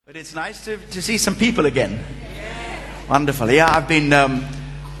But it's nice to see some people again. Wonderful. Yeah, I've been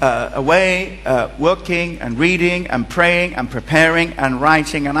away working and reading and praying and preparing and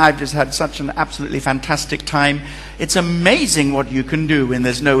writing, and I've just had such an absolutely fantastic time. It's amazing what you can do when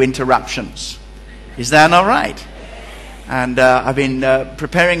there's no interruptions. Is that all right? And I've been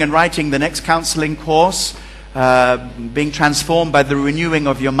preparing and writing the next counseling course, being transformed by the renewing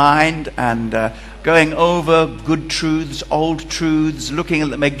of your mind, and going over good truths, old truths, looking at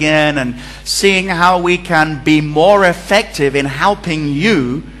them again and seeing how we can be more effective in helping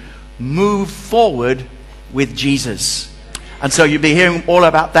you move forward with Jesus. And so you'll be hearing all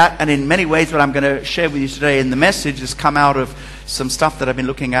about that, and in many ways what I'm going to share with you today in the message has come out of some stuff that I've been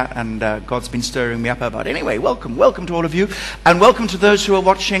looking at, and God's been stirring me up about. Anyway, welcome to all of you, and welcome to those who are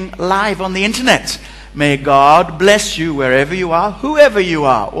watching live on the internet. May God bless you wherever you are, whoever you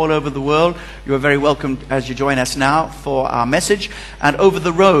are, all over the world. You are very welcome as you join us now for our message. And over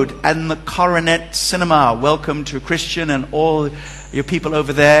the road and the Coronet Cinema, welcome to Christian and all your people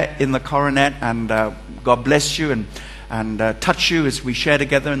over there in the Coronet. And God bless you and touch you as we share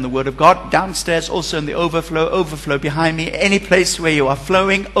together in the Word of God. Downstairs, also in the overflow behind me, any place where you are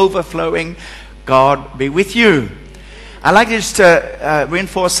flowing, overflowing, God be with you. I'd like just to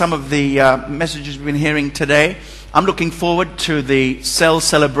reinforce some of the messages we've been hearing today. I'm looking forward to the cell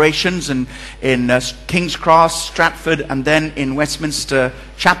celebrations in King's Cross, Stratford, and then in Westminster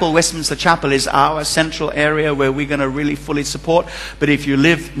Chapel. Westminster Chapel is our central area where we're going to really fully support. But if you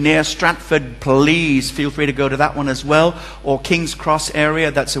live near Stratford, please feel free to go to that one as well. Or King's Cross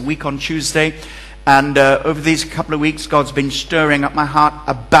area, that's a week on Tuesday. And over these couple of weeks, God's been stirring up my heart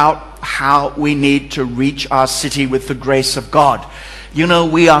about how we need to reach our city with the grace of God. You know,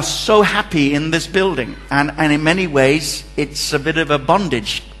 we are so happy in this building. And in many ways, it's a bit of a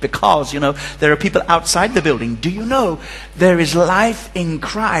bondage because, you know, there are people outside the building. Do you know there is life in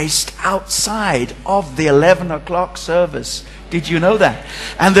Christ outside of the 11 o'clock service? Did you know that?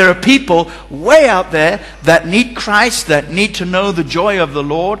 And there are people way out there that need Christ, that need to know the joy of the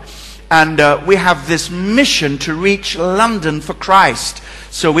Lord. And we have this mission to reach London for Christ.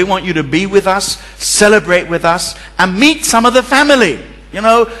 So we want you to be with us, celebrate with us, and meet some of the family. You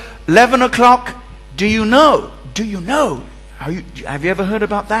know, 11 o'clock, do you know? Have you ever heard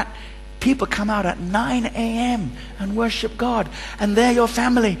about that? People come out at 9 a.m. and worship God. And they're your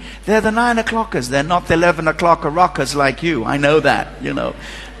family. They're the 9 o'clockers. They're not the 11 o'clock rockers like you. I know that, you know.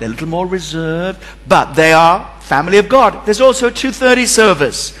 They're a little more reserved. But they are family of God. There's also a 2:30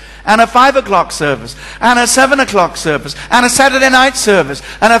 service. And a 5 o'clock service, and a 7 o'clock service, and a Saturday night service,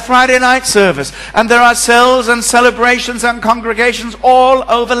 and a Friday night service. And there are cells and celebrations and congregations all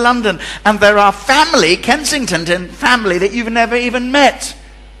over London. And there are family, Kensington family, that you've never even met.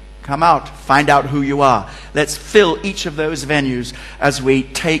 Come out, find out who you are. Let's fill each of those venues as we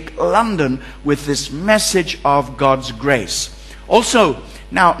take London with this message of God's grace. Also,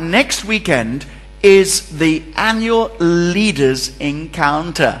 now next weekend is the annual Leaders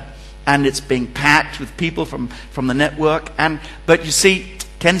Encounter. And it's being packed with people from the network. But you see,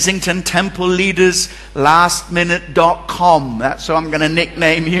 Kensington Temple Leaders lastminute.com. That's how I'm going to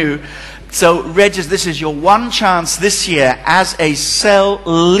nickname you. So, this is your one chance this year as a cell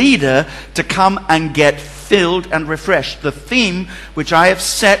leader to come and get filled and refreshed. The theme, which I have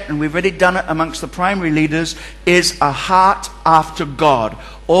set, and we've already done it amongst the primary leaders, is a heart after God.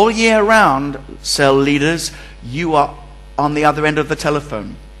 All year round, cell leaders, you are on the other end of the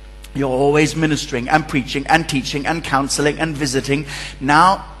telephone. You're always ministering and preaching and teaching and counseling and visiting.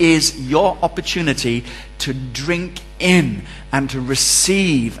 Now is your opportunity to drink in and to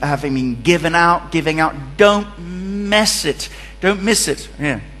receive, having been giving out. Don't mess it. Don't miss it.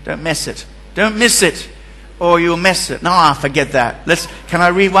 Yeah, don't mess it. Don't miss it, or you'll mess it. No, forget that. Can I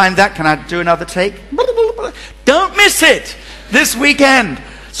rewind that? Can I do another take? Don't miss it this weekend.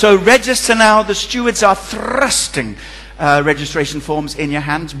 So register now. The stewards are thrusting registration forms in your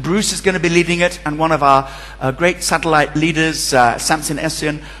hands. Bruce is going to be leading it, and one of our great satellite leaders, Samson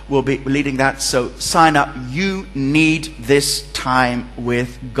Essien, will be leading that. So sign up. You need this time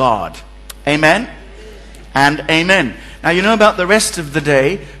with God. Amen and amen. Now you know about the rest of the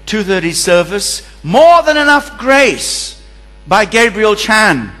day. 2:30 service, More Than Enough Grace by Gabriel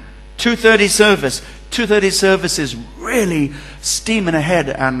Chan. 2:30 service. 2:30 service is really steaming ahead,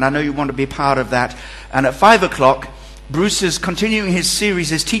 and I know you want to be part of that. And at 5 o'clock, Bruce is continuing his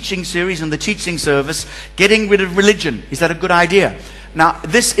teaching series in the teaching service, Getting Rid of Religion. Is that a good idea? Now,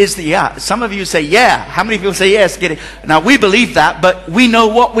 this is some of you say, yeah. How many people say yes? Now, we believe that, but we know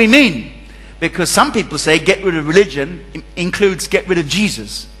what we mean. Because some people say get rid of religion includes get rid of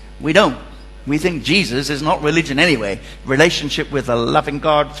Jesus. We don't. We think Jesus is not religion anyway. Relationship with a loving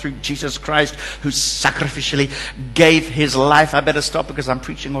God through Jesus Christ, who sacrificially gave his life. I better stop because I'm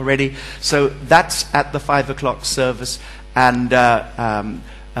preaching already. So that's at the 5 o'clock service. And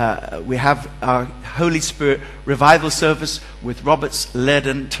we have our Holy Spirit revival service with Roberts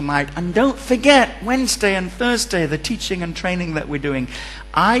Ledden tonight. And don't forget, Wednesday and Thursday, the teaching and training that we're doing.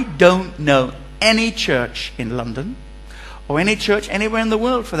 I don't know any church in London, or any church anywhere in the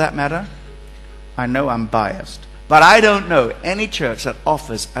world for that matter. I know I'm biased, but I don't know any church that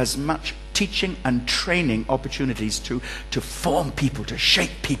offers as much teaching and training opportunities to form people, to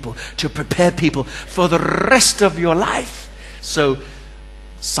shape people, to prepare people for the rest of your life. So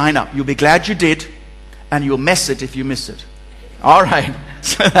sign up. You'll be glad you did, and you'll miss it if you miss it. All right.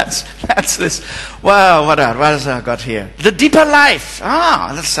 So that's this. Well, what else I got here? The deeper life.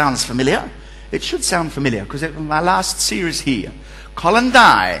 That sounds familiar. It should sound familiar because it was my last series here. Colin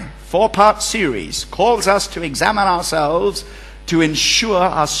Dye, 4-part series, calls us to examine ourselves to ensure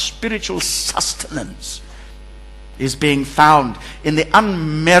our spiritual sustenance is being found in the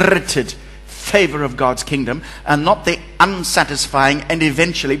unmerited favor of God's kingdom and not the unsatisfying and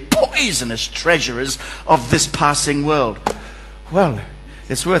eventually poisonous treasures of this passing world. Well,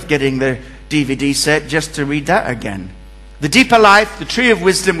 it's worth getting the DVD set just to read that again. The deeper life, the tree of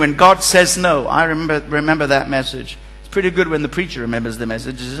wisdom when God says no. I remember that message. It's pretty good when the preacher remembers the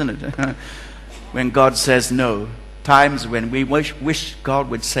message, isn't it? When God says no. Times when we wish God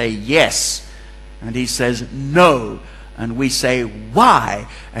would say yes, and he says no, and we say why,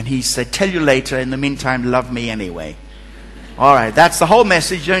 and he said tell you later, in the meantime love me anyway. All right, that's the whole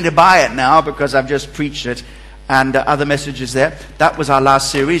message. You're going to buy it now because I've just preached it, and other messages there. That was our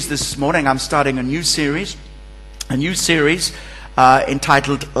last series. This morning I'm starting a new series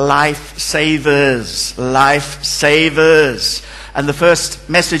entitled Life Savers. Life Savers. And the first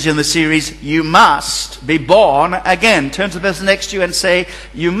message in the series, you must be born again. Turn to the person next to you and say,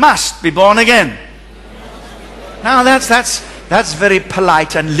 you must be born again. Now that's very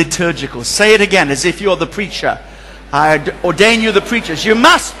polite and liturgical. Say it again as if you're the preacher. I ordain you the preachers. You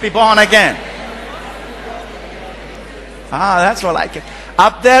must be born again. That's what I like it.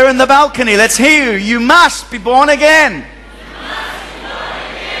 Up there in the balcony, let's hear you. You must be born again.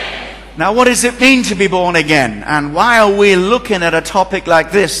 Now, what does it mean to be born again? And why are we looking at a topic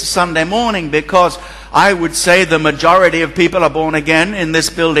like this Sunday morning? Because I would say the majority of people are born again in this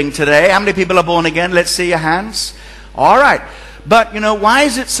building today. How many people are born again? Let's see your hands. All right. But, why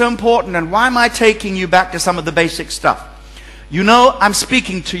is it so important? And why am I taking you back to some of the basic stuff? I'm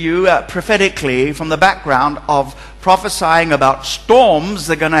speaking to you prophetically from the background of prophesying about storms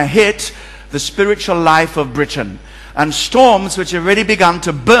that are going to hit the spiritual life of Britain. And storms which have already begun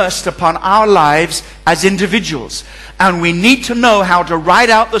to burst upon our lives as individuals. And we need to know how to ride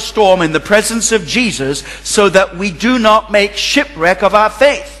out the storm in the presence of Jesus so that we do not make shipwreck of our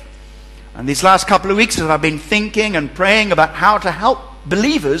faith. And these last couple of weeks as I've been thinking and praying about how to help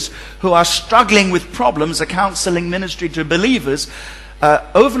believers who are struggling with problems, a counseling ministry to believers,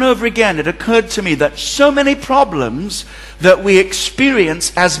 over and over again it occurred to me that so many problems that we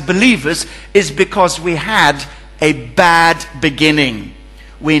experience as believers is because we had a bad beginning.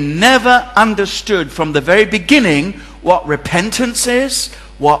 We never understood from the very beginning what repentance is,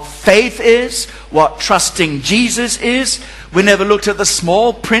 what faith is, what trusting Jesus is. We never looked at the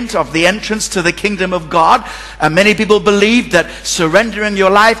small print of the entrance to the kingdom of God. And many people believe that surrendering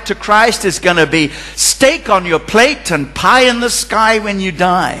your life to Christ is going to be steak on your plate and pie in the sky when you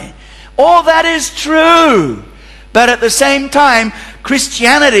die. All that is true. But at the same time,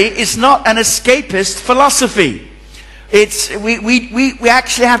 Christianity is not an escapist philosophy. We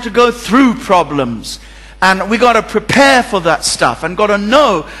actually have to go through problems. And we got to prepare for that stuff and got to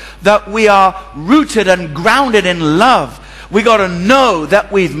know that we are rooted and grounded in love. We got to know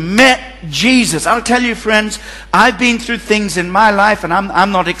that we've met Jesus. I'll tell you, friends, I've been through things in my life, and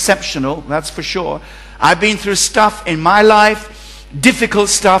I'm not exceptional, that's for sure. I've been through stuff in my life, difficult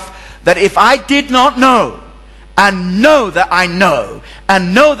stuff, that if I did not know, and know that I know,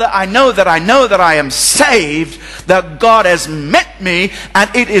 and know that I know that I know that I am saved, that God has met me,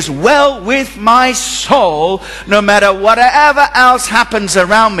 and it is well with my soul, no matter whatever else happens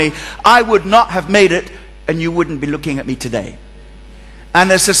around me, I would not have made it, and you wouldn't be looking at me today.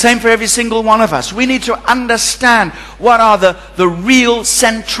 And it's the same for every single one of us. We need to understand what are the real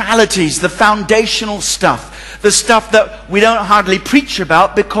centralities, the foundational stuff, the stuff that we don't hardly preach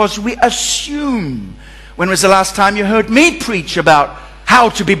about because we assume. When was the last time you heard me preach about how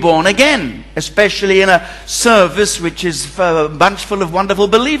to be born again, especially in a service which is a bunch full of wonderful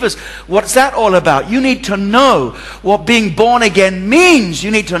believers. What's that all about? You need to know what being born again means. You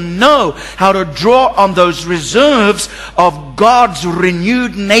need to know how to draw on those reserves of God's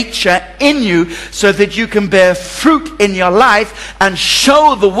renewed nature in you so that you can bear fruit in your life and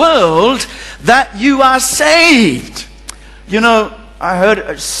show the world that you are saved. You know,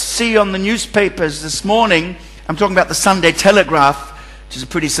 I see on the newspapers this morning, I'm talking about the Sunday Telegraph, which is a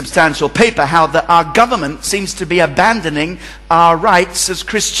pretty substantial paper, how our government seems to be abandoning our rights as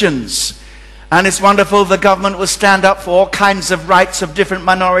Christians. And it's wonderful the government will stand up for all kinds of rights of different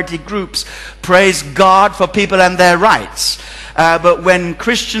minority groups. Praise God for people and their rights. But when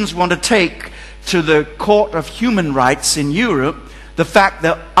Christians want to take to the Court of Human Rights in Europe the fact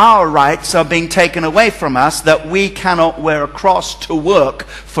that our rights are being taken away from us, that we cannot wear a cross to work,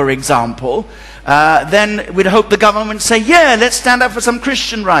 for example, then we'd hope the government would say, yeah, let's stand up for some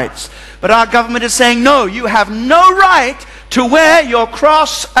Christian rights. But our government is saying, no, you have no right to wear your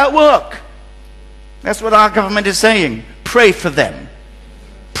cross at work. That's what our government is saying. Pray for them.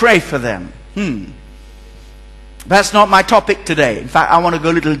 Pray for them. That's not my topic today. In fact, I want to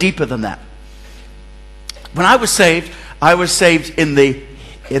go a little deeper than that. When I was saved in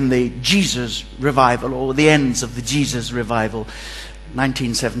the Jesus revival, or the ends of the Jesus revival,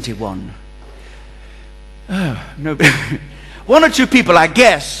 1971. No, one or two people, I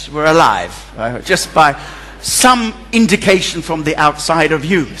guess, were alive, just by some indication from the outside of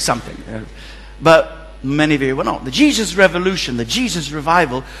you, something. But many of you were not. The Jesus Revolution, the Jesus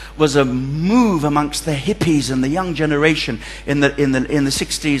Revival, was a move amongst the hippies and the young generation in the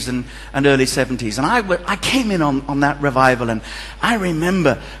 60s and early 70s. And I came in on that revival, and I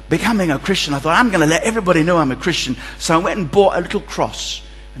remember becoming a Christian. I thought, I'm going to let everybody know I'm a Christian. So I went and bought a little cross.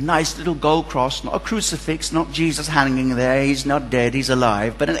 A nice little gold cross, not a crucifix, not Jesus hanging there. He's not dead, he's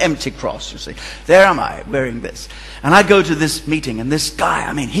alive, but an empty cross, you see. There am I, wearing this. And I go to this meeting, and this guy,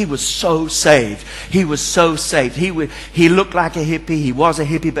 I mean, he was so saved. He was so saved. He looked like a hippie. He was a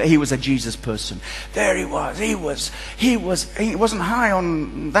hippie, but he was a Jesus person. There he was. He wasn't high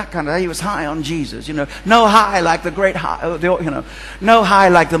on that kind of, he was high on Jesus, you know. No high like the great high, you know. No high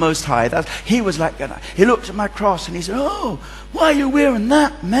like the most high. He was like, he looked at my cross, and he said, oh, why are you wearing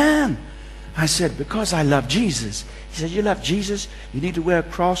that, man? I said, because I love Jesus. He said, you love Jesus? You need to wear a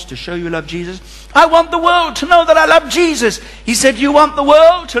cross to show you love Jesus? I want the world to know that I love Jesus. He said, you want the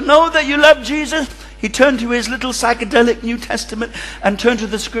world to know that you love Jesus? He turned to his little psychedelic New Testament and turned to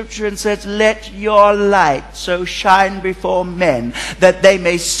the scripture and says, let your light so shine before men that they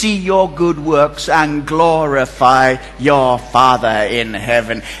may see your good works and glorify your Father in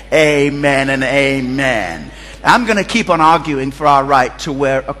heaven. Amen and amen. I'm going to keep on arguing for our right to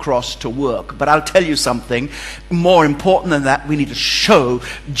wear a cross to work. But I'll tell you something more important than that. We need to show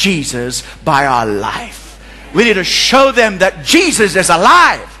Jesus by our life. We need to show them that Jesus is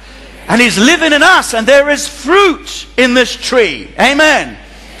alive. And he's living in us. And there is fruit in this tree. Amen.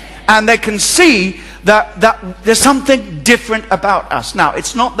 And they can see that there's something different about us. Now,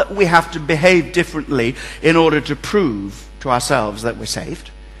 it's not that we have to behave differently in order to prove to ourselves that we're saved,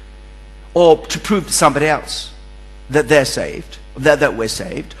 or to prove to somebody else that they're saved, that we're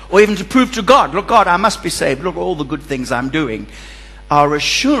saved, or even to prove to God, look, God, I must be saved. Look at all the good things I'm doing. Our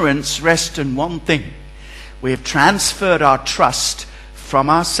assurance rests in one thing. We have transferred our trust from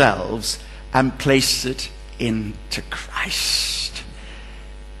ourselves and placed it into Christ.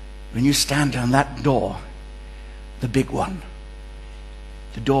 When you stand on that door, the big one,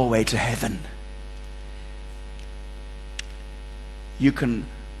 the doorway to heaven, you can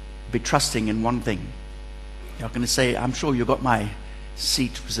be trusting in one thing. You're going to say, I'm sure you've got my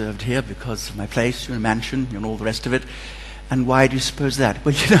seat reserved here because of my place, your mansion, and all the rest of it. And why do you suppose that?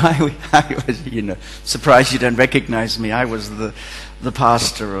 Well, I was, surprised you don't recognize me. I was the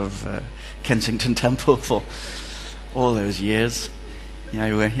pastor of Kensington Temple for all those years.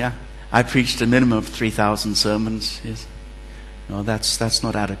 Yeah, I preached a minimum of 3,000 sermons. Yes. No, that's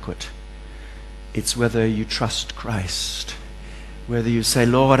not adequate. It's whether you trust Christ. Whether you say,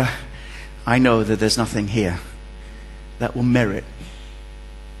 Lord, I know that there's nothing here that will merit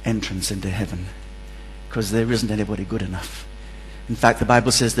entrance into heaven, because there isn't anybody good enough. In fact, the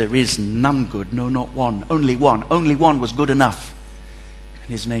Bible says there is none good, no, not one. Only one. Only one was good enough.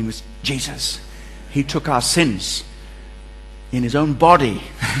 And his name was Jesus. He took our sins in his own body,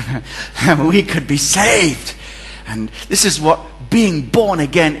 and we could be saved. And this is what being born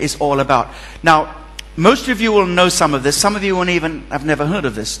again is all about. Now, most of you will know some of this. Some of you won't even have never heard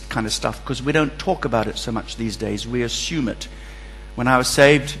of this kind of stuff, because we don't talk about it so much these days. We assume it. When I was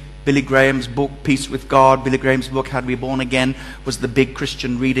saved, Billy Graham's book, Peace with God. Billy Graham's book, How to Be Born Again, was the big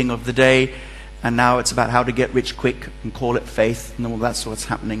Christian reading of the day. And now it's about how to get rich quick and call it faith. And all that's what's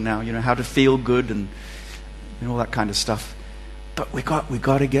happening now. You know, how to feel good and all that kind of stuff. But we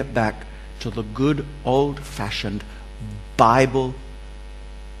got to get back to the good old-fashioned Bible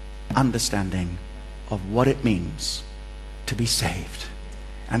understanding of what it means to be saved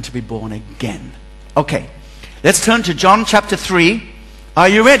and to be born again. Okay, let's turn to John chapter 3. Are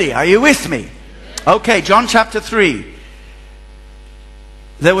you ready? Are you with me? Okay, John chapter 3.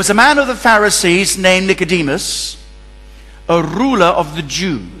 There was a man of the Pharisees named Nicodemus, a ruler of the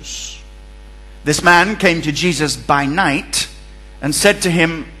Jews. This man came to Jesus by night and said to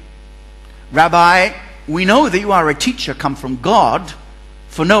him, Rabbi, we know that you are a teacher come from God,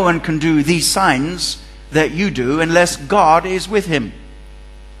 for no one can do these signs that you do unless God is with him.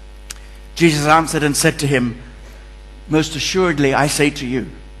 Jesus answered and said to him, most assuredly I say to you,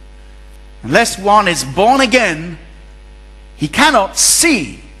 unless one is born again, he cannot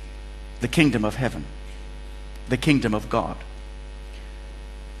see the kingdom of heaven, the kingdom of God.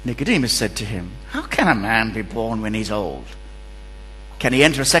 Nicodemus said to him, how can a man be born when he's old? Can he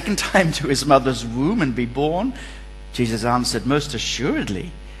enter a second time to his mother's womb and be born? Jesus answered, most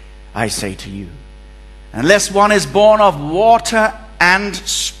assuredly I say to you, unless one is born of water and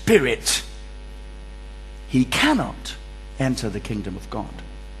spirit, he cannot enter the kingdom of God.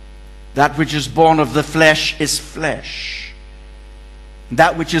 That which is born of the flesh is flesh.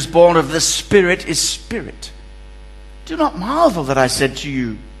 That which is born of the Spirit is spirit. Do not marvel that I said to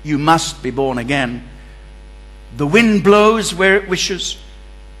you, you must be born again. The wind blows where it wishes,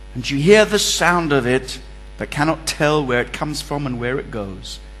 and you hear the sound of it, but cannot tell where it comes from and where it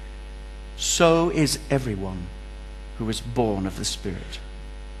goes. So is everyone who is born of the Spirit.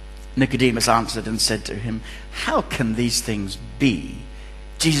 Nicodemus answered and said to him, how can these things be?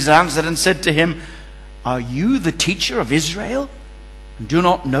 Jesus answered and said to him, are you the teacher of Israel, and do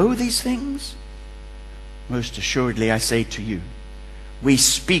not know these things? Most assuredly I say to you, we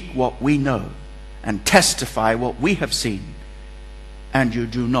speak what we know and testify what we have seen, and you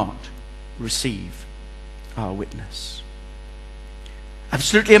do not receive our witness.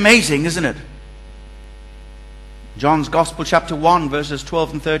 Absolutely amazing, isn't it? John's Gospel chapter 1 verses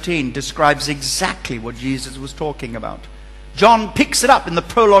 12 and 13 describes exactly what Jesus was talking about. John picks it up in the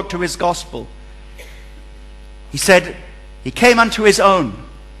prologue to his Gospel. He said, he came unto his own,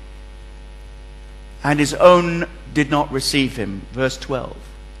 and his own did not receive him. Verse 12.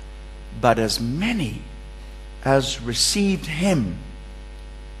 But as many as received him,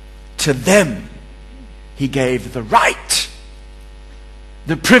 to them he gave the right,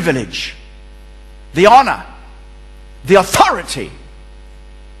 the privilege, the honor, the authority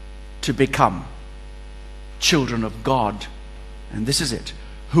to become children of God. And this is it.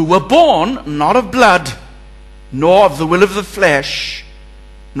 Who were born not of blood, nor of the will of the flesh,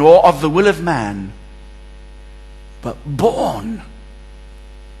 nor of the will of man, but born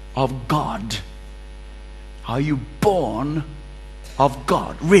of God. Are you born of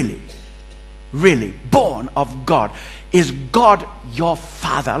God? Really? Really? Born of God. Is God your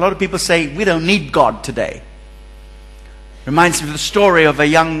Father? A lot of people say we don't need God today. Reminds me of the story of a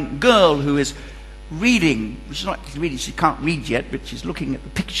young girl who is reading. She's not reading, she can't read yet, but she's looking at the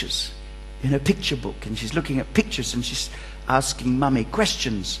pictures in a picture book, and she's looking at pictures and she's asking Mummy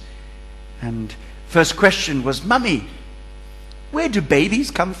questions. And first question was, Mummy, where do babies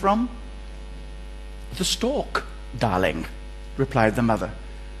come from? The stalk, darling, replied the mother.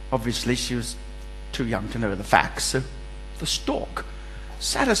 Obviously she was too young to know the facts, so the stalk.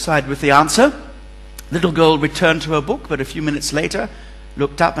 Satisfied with the answer, little girl returned to her book, but a few minutes later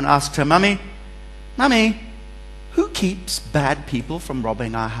looked up and asked her Mummy, Mummy, who keeps bad people from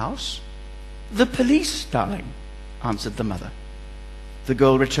robbing our house? The police, darling, answered the mother. The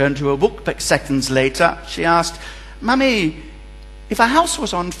girl returned to her book, but seconds later she asked, Mummy, if our house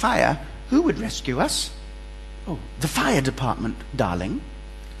was on fire, who would rescue us? Oh, the fire department, darling,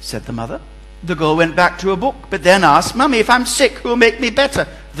 said the mother. The girl went back to her book, but then asked, Mummy, if I'm sick, who will make me better?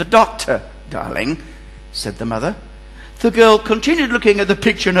 The doctor, darling, said the mother. The girl continued looking at the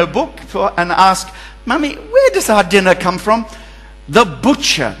picture in her book and asked, Mummy, where does our dinner come from? The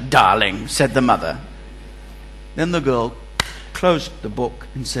butcher, darling, said the mother. Then the girl closed the book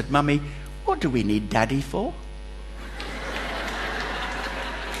and said, Mummy, what do we need Daddy for?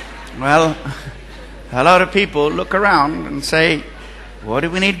 Well, a lot of people look around and say, what do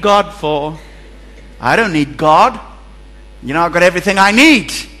we need God for? I don't need God. You know, I've got everything I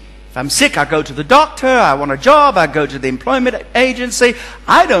need. If I'm sick, I go to the doctor. I want a job, I go to the employment agency.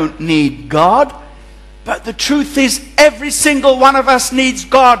 I don't need God. But the truth is, every single one of us needs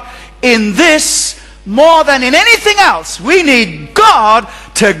God in this more than in anything else. We need God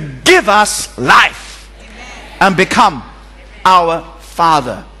to give us life and become our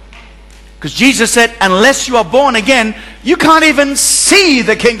Father. Because Jesus said, unless you are born again, you can't even see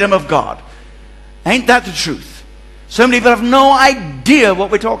the kingdom of God. Ain't that the truth? So many people have no idea what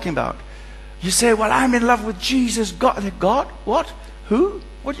we're talking about. You say, well, I'm in love with Jesus. God? What? Who?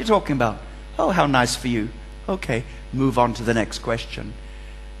 What are you talking about? Oh, how nice for you. Okay, move on to the next question.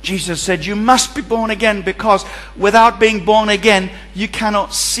 Jesus said, you must be born again, because without being born again, you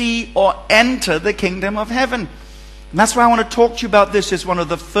cannot see or enter the kingdom of heaven. And that's why I want to talk to you about this. It's one of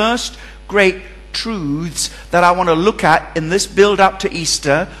the first great truths that I want to look at in this build up to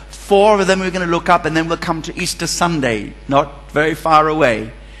Easter. 4 of them we're going to look up, and then we'll come to Easter Sunday, not very far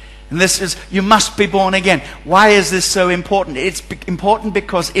away. And this is, you must be born again. Why is this so important? It's important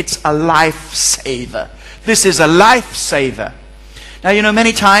because it's a life saver. This is a life saver. Now, you know,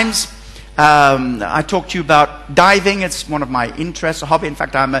 many times I talk to you about diving. It's one of my interests, a hobby. In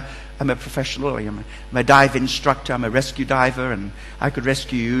fact, I'm a professional. I'm a dive instructor. I'm a rescue diver, and I could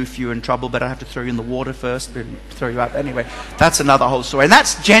rescue you if you're in trouble, but I have to throw you in the water first and throw you out. Anyway, that's another whole story. And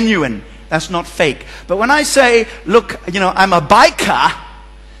that's genuine. That's not fake. But when I say, look, you know, I'm a biker,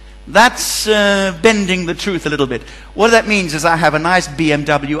 that's bending the truth a little bit. What that means is I have a nice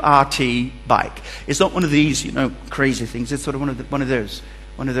BMW RT bike. It's not one of these, you know, crazy things. It's sort of one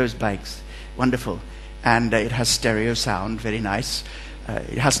of those bikes. Wonderful. And it has stereo sound, very nice.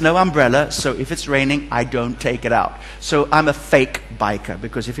 It has no umbrella, so if it's raining, I don't take it out. So I'm a fake biker,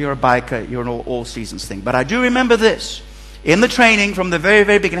 because if you're a biker, you're an all seasons thing. But I do remember this. In the training from the very,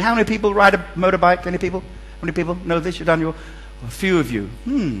 very beginning, how many people ride a motorbike? Any people? How many people know this? You've done your... A few of you.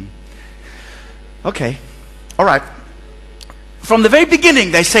 Okay. All right. From the very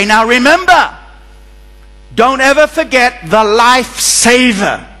beginning, they say, now remember, don't ever forget the life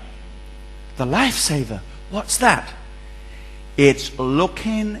saver. The life saver. What's that? It's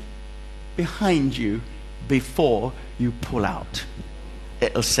looking behind you before you pull out.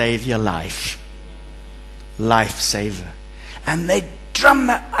 It'll save your life. Life saver. And they drum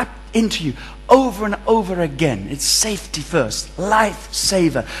that up into you over and over again. It's safety first. Life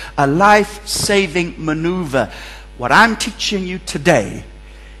saver. A life-saving maneuver. What I'm teaching you today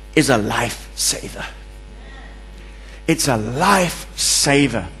is a life saver. It's a life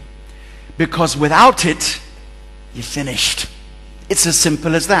saver. Because without it, you're finished. It's as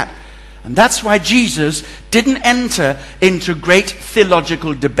simple as that. And that's why Jesus didn't enter into great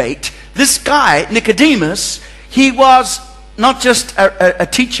theological debate. This guy, Nicodemus, he was not just a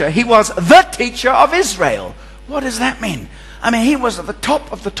teacher, he was the teacher of Israel. What does that mean? I mean, he was at the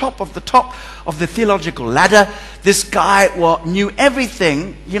top of the top of the top of the theological ladder. This guy knew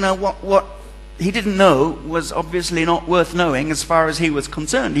everything. You know, what he didn't know was obviously not worth knowing as far as he was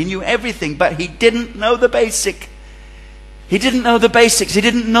concerned. He knew everything, but he didn't know the basic. He didn't know the basics. He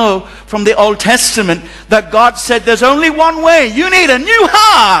didn't know from the Old Testament that God said there's only one way. You need a new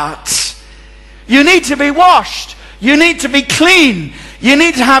heart. You need to be washed. You need to be clean. You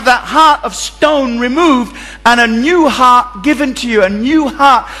need to have that heart of stone removed and a new heart given to you. A new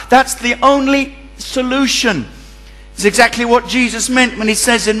heart. That's the only solution. It's exactly what Jesus meant when he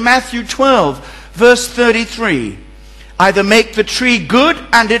says in Matthew 12, verse 33, either make the tree good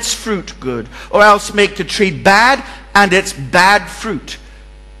and its fruit good, or else make the tree bad and its bad fruit,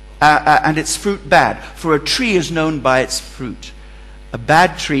 and its fruit bad. For a tree is known by its fruit. A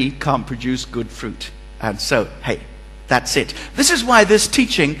bad tree can't produce good fruit. And so, hey, that's it. This is why this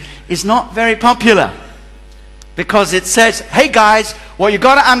teaching is not very popular. Because it says, hey guys, what you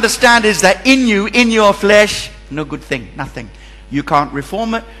got to understand is that in you, in your flesh, no good thing, nothing. You can't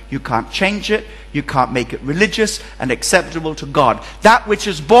reform it, you can't change it, you can't make it religious and acceptable to God. That which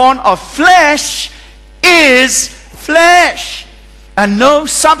is born of flesh is flesh. And no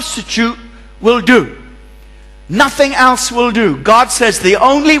substitute will do. Nothing else will do. God says the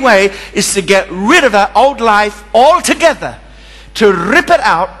only way is to get rid of that old life altogether, to rip it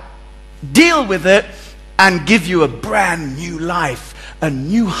out, deal with it, and give you a brand new life, a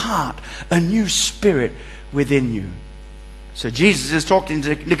new heart, a new spirit within you. So Jesus is talking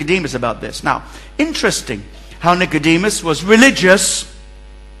to Nicodemus about this. Now, interesting how Nicodemus was religious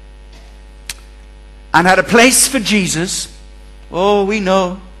and had a place for Jesus. Oh, we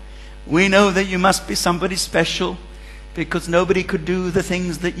know that you must be somebody special, because nobody could do the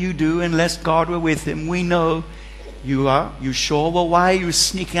things that you do unless God were with him. We know you are. You sure? Well, why are you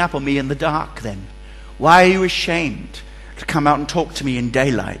sneaking up on me in the dark then? Why are you ashamed to come out and talk to me in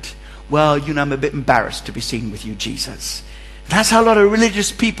daylight? Well, you know, I'm a bit embarrassed to be seen with you, Jesus. That's how a lot of religious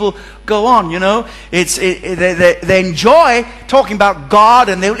people go on, you know. They enjoy talking about God,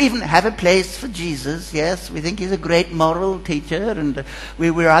 and they'll even have a place for Jesus. Yes, we think he's a great moral teacher, and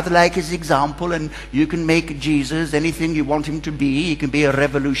we rather like his example, and you can make Jesus anything you want him to be. He can be a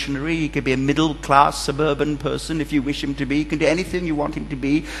revolutionary, he can be a middle-class suburban person if you wish him to be. He can do anything you want him to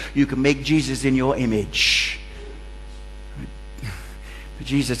be. You can make Jesus in your image. But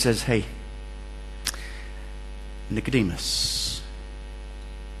Jesus says, hey, Nicodemus,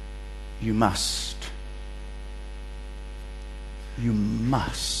 you must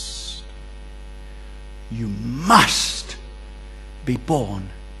be born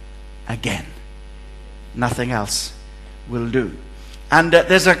again. Nothing else will do. And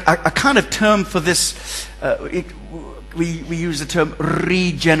there's a kind of term for this. We use the term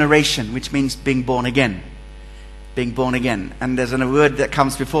regeneration, which means being born again. Being born again. And there's a word that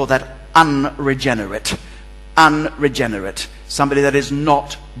comes before that, unregenerate. Unregenerate. Somebody that is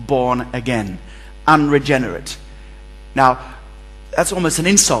not born again. Unregenerate. Now, that's almost an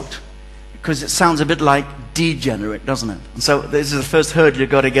insult, because it sounds a bit like degenerate, doesn't it? And so this is the first hurdle you've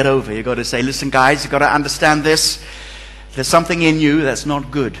got to get over. You've got to say, listen guys, you've got to understand this. There's something in you that's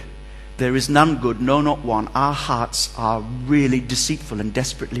not good. There is none good, no, not one. Our hearts are really deceitful and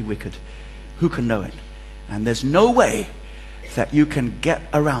desperately wicked. Who can know it? And there's no way that you can get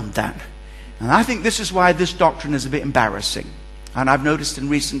around that. And I think this is why this doctrine is a bit embarrassing. And I've noticed in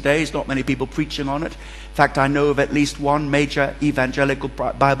recent days, not many people preaching on it. In fact, I know of at least one major evangelical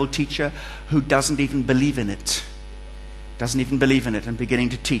Bible teacher who doesn't even believe in it. Doesn't even believe in it, and beginning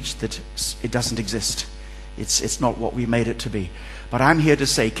to teach that it doesn't exist. It's not what we made it to be. But I'm here to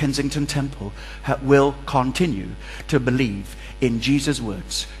say Kensington Temple will continue to believe in Jesus'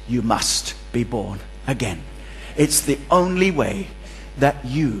 words. You must be born again. It's the only way that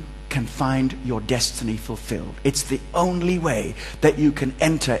you can find your destiny fulfilled. It's the only way that you can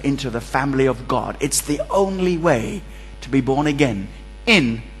enter into the family of God. It's the only way to be born again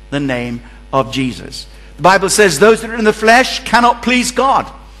in the name of Jesus. The Bible says those that are in the flesh cannot please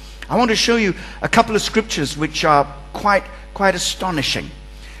God. I want to show you a couple of scriptures which are quite astonishing.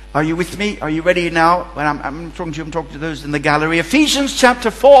 Are you with me? Are you ready now? When I'm talking to you, I'm talking to those in the gallery. Ephesians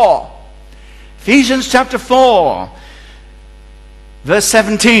chapter 4. Ephesians chapter 4. Verse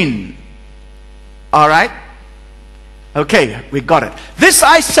 17. All right? Okay, we got it. This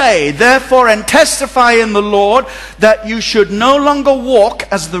I say, therefore, and testify in the Lord, that you should no longer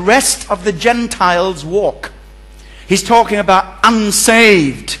walk as the rest of the Gentiles walk. He's talking about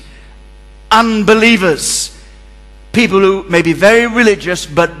unsaved, unbelievers, people who may be very religious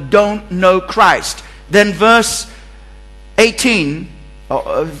but don't know Christ. Then verse 18,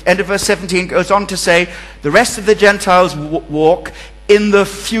 end of verse 17 goes on to say, the rest of the Gentiles walk in the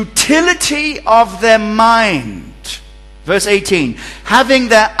futility of their mind. Verse 18, having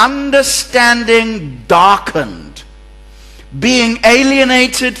their understanding darkened, being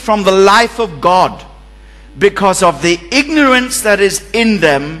alienated from the life of God because of the ignorance that is in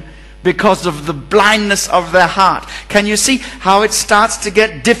them, because of the blindness of their heart. Can you see how it starts to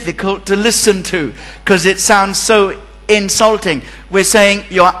get difficult to listen to? Because it sounds so insulting. We're saying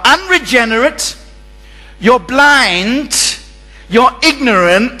you're unregenerate, you're blind, you're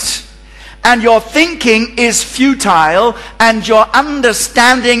ignorant, and your thinking is futile, and your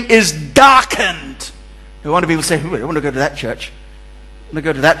understanding is darkened. No wonder people say, I want to go to that church. I want to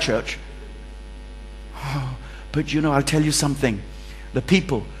go to that church. Oh, but you know, I'll tell you something. The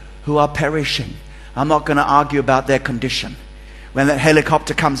people who are perishing, I'm not going to argue about their condition. When that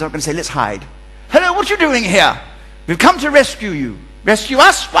helicopter comes, I'm not going to say, let's hide. Hello, what are you doing here? We've come to rescue you. Rescue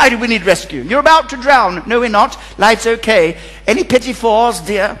us? Why do we need rescue? You're about to drown. No, we're not. Life's okay. Any pity falls,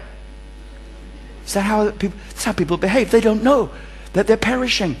 dear? Is that how people behave? They don't know that they're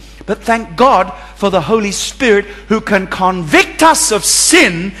perishing. But thank God for the Holy Spirit, who can convict us of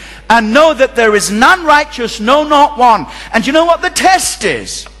sin and know that there is none righteous, no, not one. And you know what the test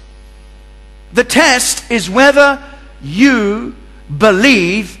is? The test is whether you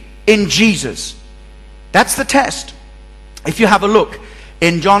believe in Jesus. That's the test. If you have a look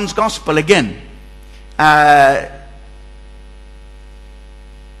in John's Gospel again,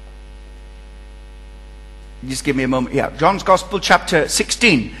 just give me a moment. Yeah, John's Gospel chapter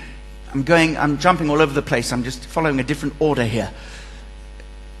 16. I'm jumping all over the place. I'm just following a different order here.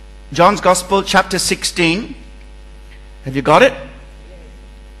 John's Gospel chapter 16. Have you got it?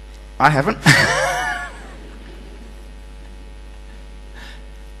 I haven't.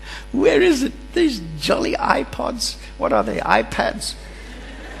 Where is it? These jolly iPods. What are they? iPads.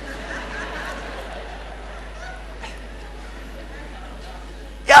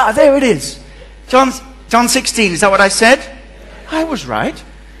 Yeah, there it is. John 16. Is that what I said? I was right.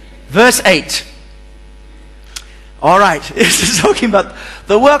 Verse 8. All right, this is talking about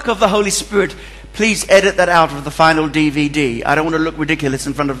the work of the Holy Spirit. Please edit that out of the final DVD. I don't want to look ridiculous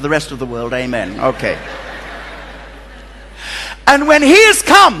in front of the rest of the world. Amen. Okay. And when he has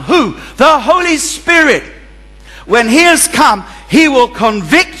come, who? The Holy Spirit. When he has come, he will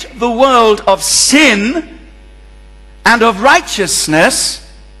convict the world of sin and of righteousness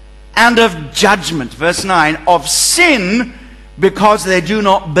and of judgment. Verse 9. Of sin, because they do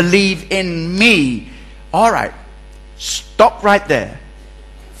not believe in me. All right. Stop right there.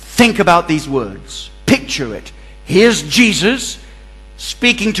 Think about these words. Picture it. Here's Jesus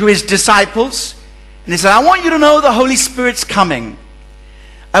speaking to his disciples. And he said, I want you to know the Holy Spirit's coming.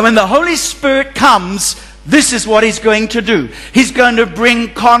 And when the Holy Spirit comes, this is what he's going to do. He's going to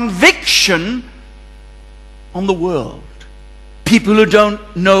bring conviction on the world. People who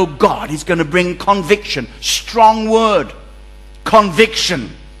don't know God. He's going to bring conviction. Strong word.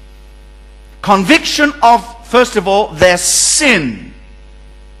 Conviction. Conviction of, first of all, their sin.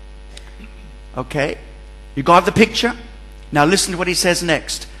 Okay? You got the picture? Now listen to what he says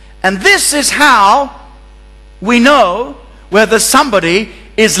next. And this is how we know whether somebody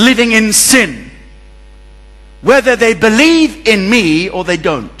is living in sin. Whether they believe in me or they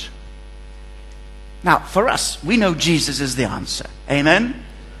don't. Now, for us, we know Jesus is the answer. Amen?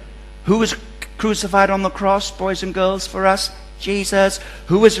 Who was crucified on the cross, boys and girls, for us? Jesus.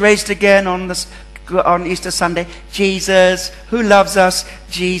 Who was raised again on Easter Sunday? Jesus. Who loves us?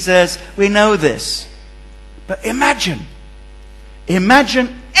 Jesus. We know this. But imagine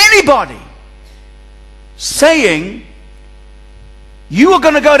anybody saying you are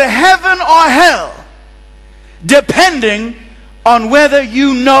going to go to heaven or hell depending on whether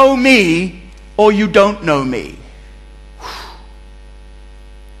you know me or you don't know me.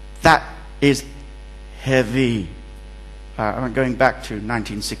 That is heavy. I'm going back to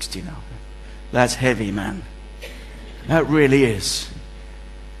 1960 now. That's heavy, man. That really is.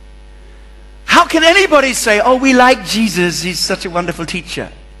 How can anybody say, oh, we like Jesus, he's such a wonderful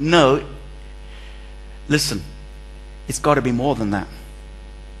teacher? No. Listen, it's got to be more than that.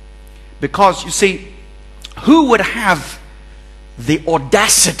 Because, you see, who would have the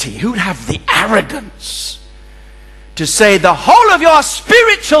audacity, who would have the arrogance to say the whole of your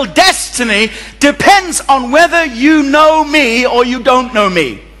spiritual destiny depends on whether you know me or you don't know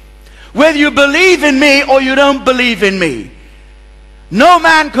me? Whether you believe in me or you don't believe in me. No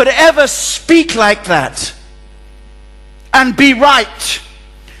man could ever speak like that and be right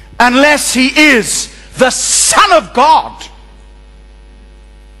unless he is the Son of God.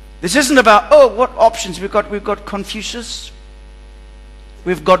 This isn't about, oh, what options we've got. We've got Confucius,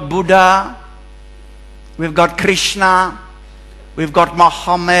 we've got Buddha, we've got Krishna, we've got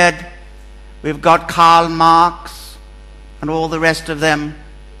Muhammad, we've got Karl Marx and all the rest of them.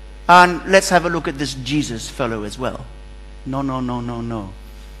 And let's have a look at this Jesus fellow as well. No.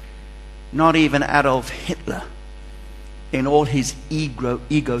 Not even Adolf Hitler, in all his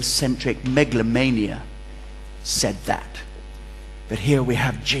egocentric megalomania, said that. But here we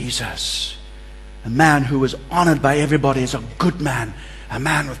have Jesus, a man who was honored by everybody as a good man, a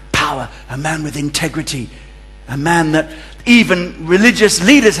man with power, a man with integrity, a man that even religious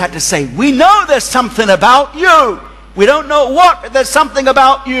leaders had to say, we know there's something about you. We don't know what, but there's something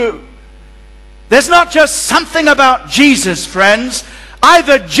about you. There's not just something about Jesus, friends.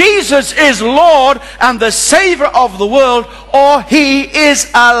 Either Jesus is Lord and the Savior of the world, or he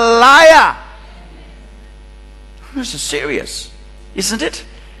is a liar. This is serious, isn't it?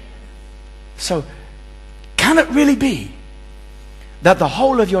 So, can it really be that the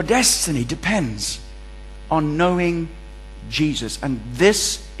whole of your destiny depends on knowing Jesus? And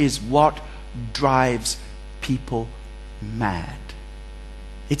this is what drives people mad.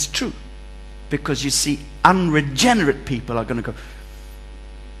 It's true. Because you see, unregenerate people are going to go.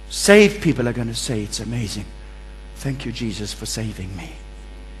 Saved people are going to say, it's amazing. Thank you, Jesus, for saving me.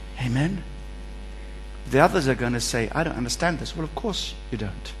 Amen? The others are going to say, I don't understand this. Well, of course you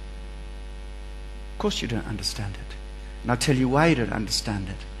don't. Of course you don't understand it. And I'll tell you why you don't understand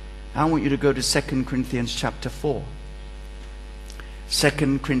it. I want you to go to 2 Corinthians chapter 4.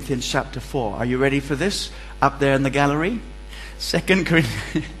 2 Corinthians chapter 4. Are you ready for this? Up there in the gallery? 2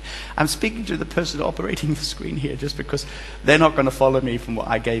 Corinthians. I'm speaking to the person operating the screen here just because they're not going to follow me from what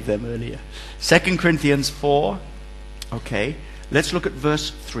I gave them earlier. 2 Corinthians 4. Okay. Let's look at verse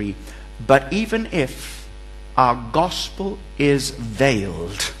 3. But even if our gospel is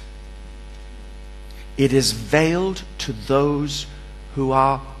veiled, it is veiled to those who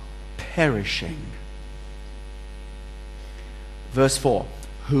are perishing. Verse 4.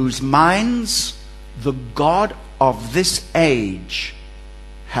 Whose minds the God of this age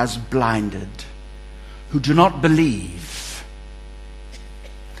has blinded, who do not believe,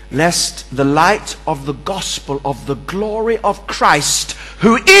 lest the light of the gospel of the glory of Christ,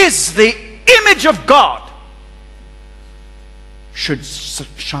 who is the image of God, should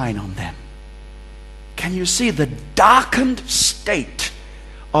shine on them. Can you see the darkened state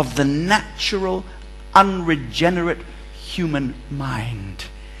of the natural, unregenerate human mind?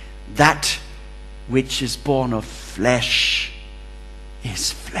 That which is born of flesh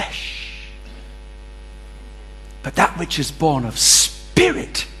is flesh, but that which is born of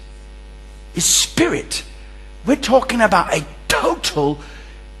spirit is spirit. We're talking about a total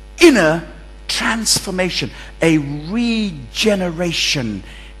inner transformation, a regeneration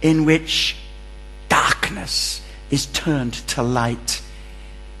in which darkness is turned to light.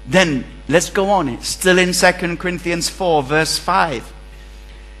 Then let's go on. It's still in 2 Corinthians 4 verse 5.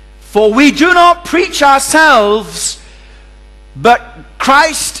 For we do not preach ourselves, but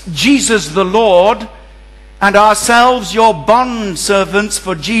Christ Jesus the Lord, and ourselves your bondservants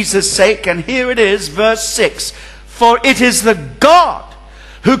for Jesus' sake. And here it is, verse 6. For it is the God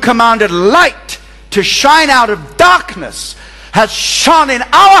who commanded light to shine out of darkness has shone in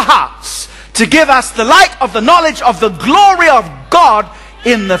our hearts to give us the light of the knowledge of the glory of God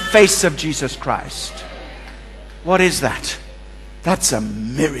in the face of Jesus Christ. What is that? That's a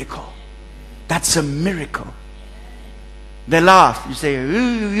miracle. That's a miracle. They laugh. You say,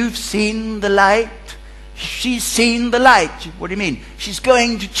 ooh, you've seen the light. She's seen the light. What do you mean? She's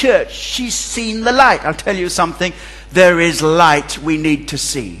going to church. She's seen the light. I'll tell you something. There is light we need to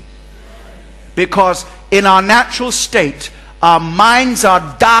see. Because in our natural state, our minds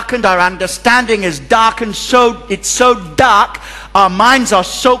are darkened, our understanding is darkened, so it's so dark, our minds are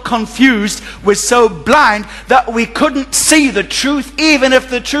so confused, we're so blind that we couldn't see the truth even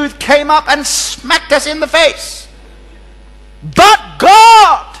if the truth came up and smacked us in the face. But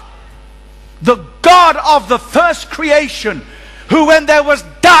God, the God of the first creation, who when there was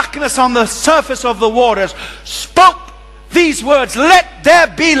darkness on the surface of the waters, spoke these words, let there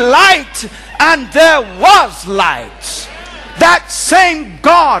be light, and there was light. That same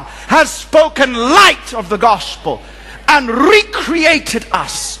God has spoken light of the gospel and recreated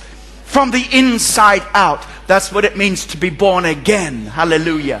us from the inside out. That's what it means to be born again.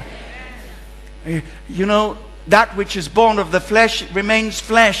 Hallelujah. You know, that which is born of the flesh remains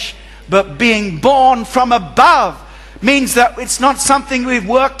flesh, but being born from above means that it's not something we've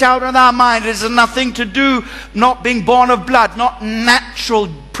worked out in our mind. It has nothing to do, not being born of blood, not natural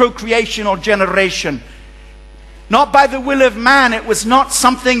procreation or generation. Not by the will of man. It was not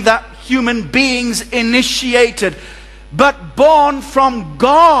something that human beings initiated, but born from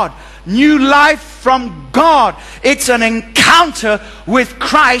God. New life from God. It's an encounter with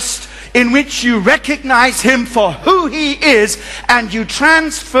Christ in which you recognize Him for who He is, and you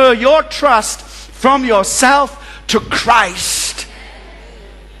transfer your trust from yourself to Christ,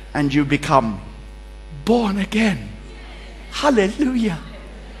 and you become born again. Hallelujah.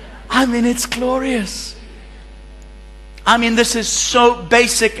 I mean, it's glorious. I mean, this is so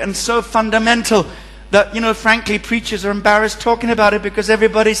basic and so fundamental that, you know, frankly, preachers are embarrassed talking about it because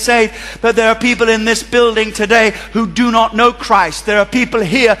everybody's saved. But there are people in this building today who do not know Christ. There are people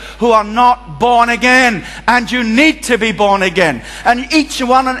here who are not born again. And you need to be born again. And each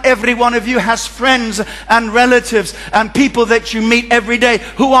one and every one of you has friends and relatives and people that you meet every day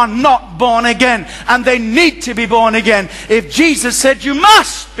who are not born again. And they need to be born again. If Jesus said you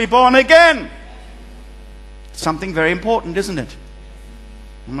must be born again, something very important, isn't it?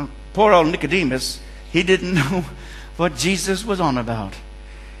 Poor old Nicodemus, he didn't know what Jesus was on about.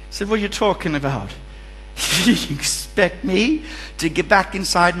 He said, what are you talking about? You expect me to get back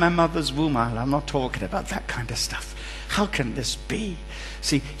inside my mother's womb? I'm not talking about that kind of stuff. How can this be?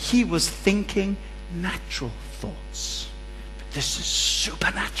 See, he was thinking natural thoughts. But this is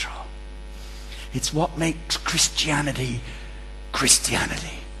supernatural. It's what makes Christianity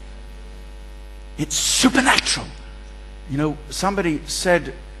Christianity. It's supernatural. You know, somebody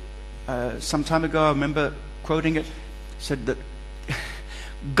said some time ago, I remember quoting it, said that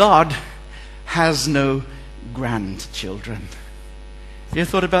God has no grandchildren. You ever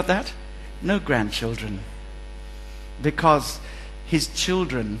thought about that? No grandchildren. Because His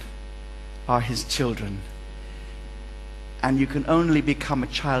children are His children. And you can only become a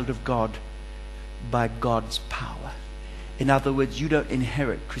child of God by God's power. In other words, you don't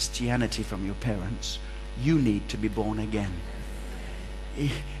inherit Christianity from your parents. You need to be born again.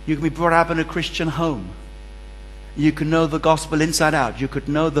 You can be brought up in a Christian home. You can know the gospel inside out. You could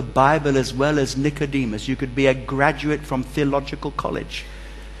know the Bible as well as Nicodemus. You could be a graduate from theological college.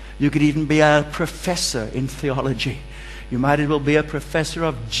 You could even be a professor in theology. You might as well be a professor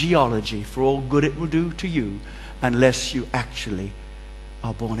of geology, for all good it will do to you, unless you actually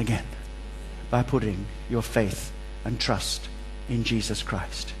are born again by putting your faith and trust in Jesus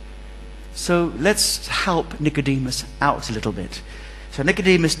Christ. So let's help Nicodemus out a little bit. So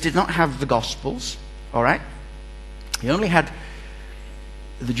Nicodemus did not have the Gospels, all right? He only had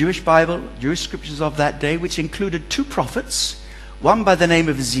the Jewish Bible, Jewish scriptures of that day, which included two prophets, one by the name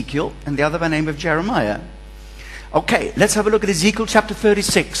of Ezekiel and the other by the name of Jeremiah. Okay, let's have a look at Ezekiel chapter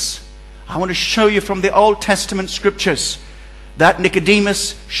 36. I want to show you from the Old Testament scriptures that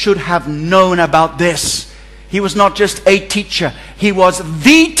Nicodemus should have known about this. He was not just a teacher. He was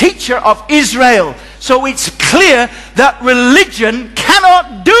the teacher of Israel. So it's clear that religion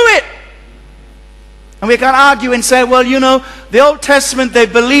cannot do it. And we can argue and say, well, you know, the Old Testament, they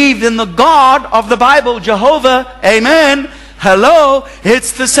believed in the God of the Bible, Jehovah. Amen. Hello.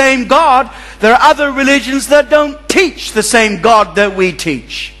 It's the same God. There are other religions that don't teach the same God that we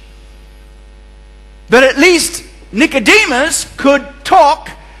teach. But at least Nicodemus could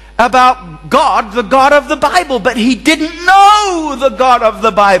talk about God, the God of the Bible, but he didn't know the God of the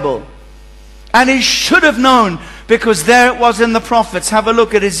Bible. And he should have known, because there it was in the prophets. Have a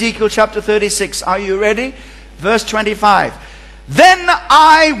look at Ezekiel chapter 36. Are you ready? Verse 25. Then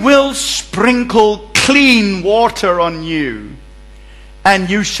I will sprinkle clean water on you, and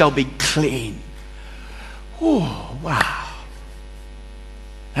you shall be clean. Oh, wow.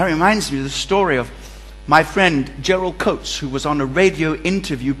 That reminds me of the story of my friend Gerald Coates, who was on a radio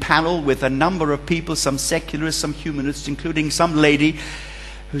interview panel with a number of people, some secularists, some humanists, including some lady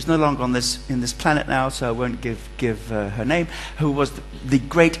who's no longer in this planet now, so I won't give her name, who was the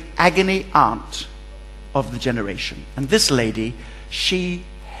great agony aunt of the generation. And this lady, she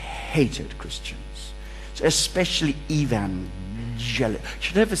hated Christians, especially evangelical.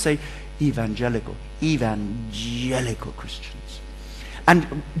 Should I ever say evangelical? Evangelical Christians.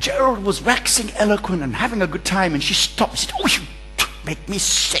 And Gerald was waxing eloquent and having a good time, and she stopped and said, "Oh, you make me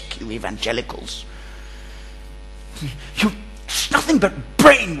sick, you evangelicals. You're nothing but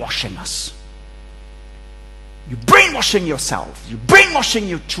brainwashing us. You're brainwashing yourself. You're brainwashing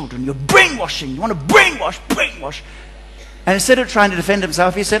your children. You're brainwashing. You want to brainwash. And instead of trying to defend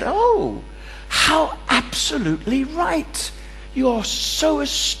himself, he said, "Oh, how absolutely right. You're so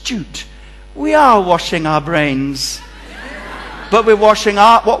astute. We are washing our brains. But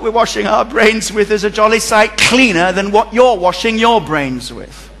what we're washing our brains with is a jolly sight cleaner than what you're washing your brains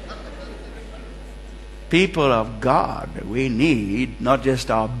with." People of God, we need not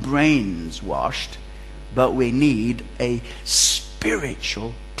just our brains washed, but we need a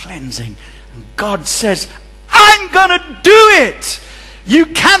spiritual cleansing. And God says, I'm going to do it. You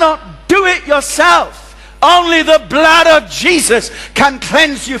cannot do it yourself. Only the blood of Jesus can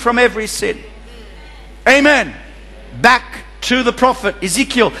cleanse you from every sin. Amen. Back to the prophet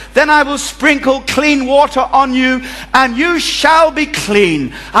Ezekiel. Then I will sprinkle clean water on you, and you shall be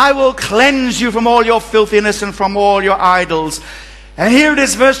clean. I will cleanse you from all your filthiness and from all your idols. And here it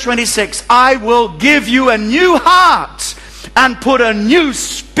is, verse 26. I will give you a new heart and put a new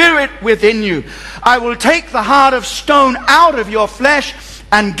spirit within you. I will take the heart of stone out of your flesh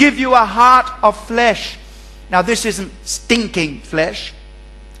and give you a heart of flesh. Now this isn't stinking flesh.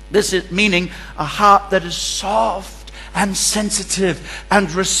 This is meaning a heart that is soft and sensitive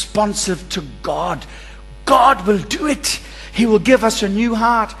and responsive to God. God will do it. He will give us a new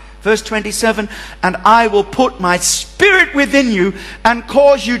heart. Verse 27, and I will put my spirit within you and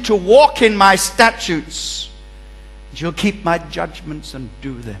cause you to walk in my statutes. You'll keep my judgments and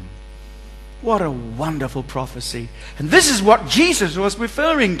do them. What a wonderful prophecy. And this is what Jesus was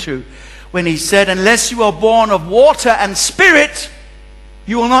referring to when he said, unless you are born of water and spirit,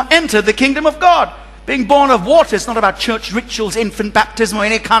 you will not enter the kingdom of God. Being born of water is not about church rituals, infant baptism, or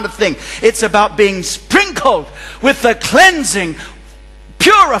any kind of thing. It's about being sprinkled with the cleansing,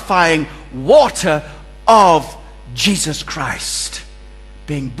 purifying water of Jesus Christ.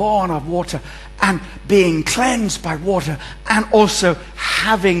 Being born of water and being cleansed by water, and also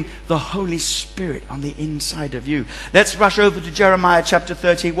having the Holy Spirit on the inside of you. Let's rush over to Jeremiah chapter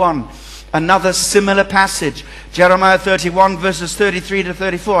 31. Another similar passage. Jeremiah 31 verses 33 to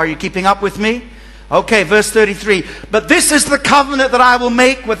 34. Are you keeping up with me? Okay, verse 33. But this is the covenant that I will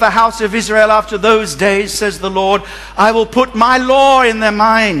make with the house of Israel after those days, says the Lord. I will put my law in their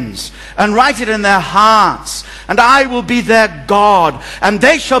minds and write it in their hearts. and I will be their God, and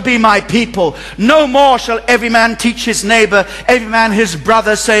they shall be my people. No more shall every man teach his neighbor, every man his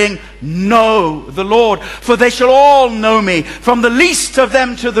brother, saying, know the Lord. For they shall all know me, from the least of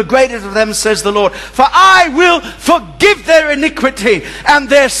them to the greatest of them, says the Lord. For I will forgive their iniquity, and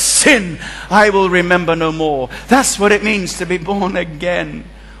their sin I will remember no more. That's what it means to be born again.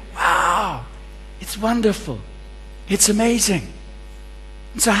 Wow. It's wonderful. It's amazing.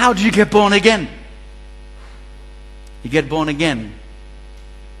 So how do you get born again? You get born again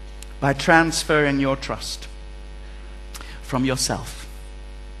by transferring your trust from yourself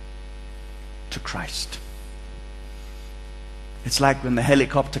to Christ. It's like when the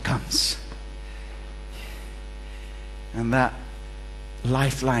helicopter comes and that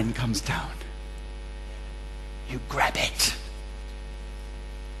lifeline comes down. You grab it.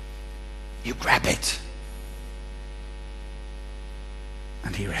 You grab it.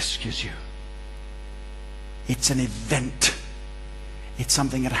 And he rescues you. It's an event. It's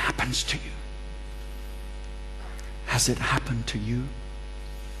something that happens to you. Has it happened to you?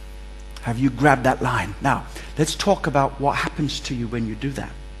 Have you grabbed that line? Now, let's talk about what happens to you when you do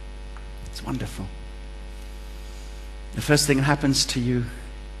that. It's wonderful. The first thing that happens to you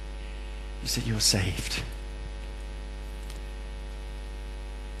is that you're saved.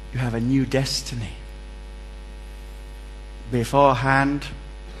 You have a new destiny. Beforehand,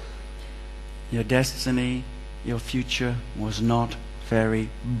 your destiny, your future was not very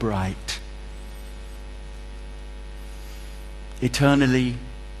bright. Eternally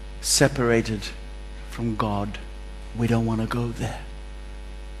separated from God. We don't want to go there.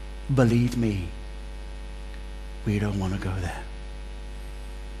 Believe me, we don't want to go there.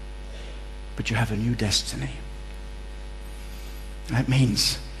 But you have a new destiny. That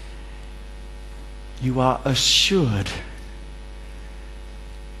means you are assured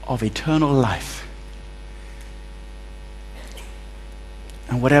of eternal life.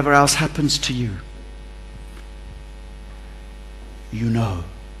 And whatever else happens to you, you know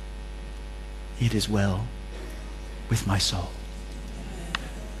it is well with my soul.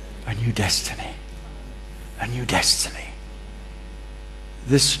 A new destiny. A new destiny.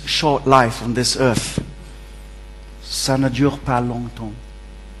 This short life on this earth, ça ne dure pas longtemps.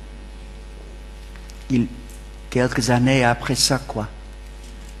 Quelques années après ça, quoi?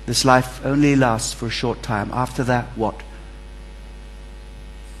 This life only lasts for a short time. After that, what?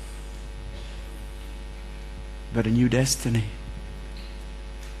 But a new destiny.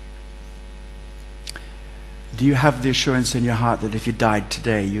 Do you have the assurance in your heart that if you died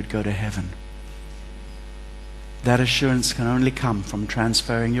today, you'd go to heaven? That assurance can only come from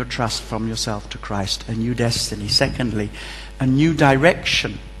transferring your trust from yourself to Christ. A new destiny. Secondly, a new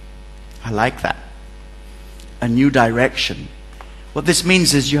direction. I like that. A new direction. What this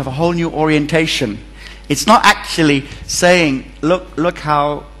means is you have a whole new orientation. It's not actually saying, look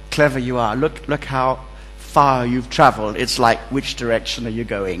how clever you are. Look how far you've traveled. It's like, which direction are you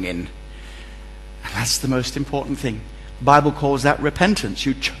going in? And that's the most important thing. The Bible calls that repentance.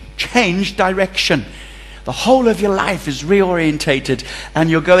 You change direction. The whole of your life is reorientated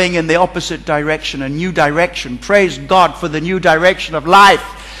and you're going in the opposite direction, a new direction. Praise God for the new direction of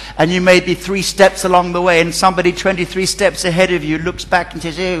life. And you may be 3 steps along the way and somebody 23 steps ahead of you looks back and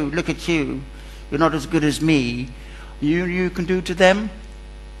says, oh, look at you. You're not as good as me. You can do to them?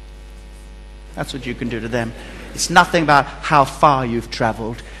 That's what you can do to them. It's nothing about how far you've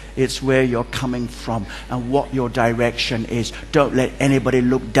traveled. It's where you're coming from and what your direction is. Don't let anybody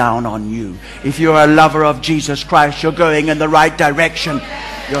look down on you. If you're a lover of Jesus Christ, you're going in the right direction.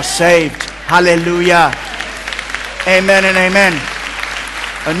 You're saved. Hallelujah. Amen and amen.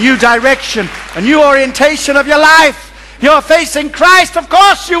 A new direction, a new orientation of your life. You're facing Christ. Of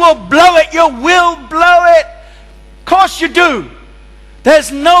course you will blow it. You will blow it. Of course you do.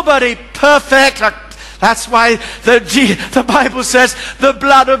 There's nobody perfect. That's why the Bible says the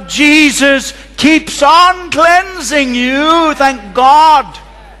blood of Jesus keeps on cleansing you. Thank God.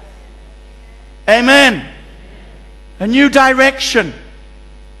 Amen. A new direction.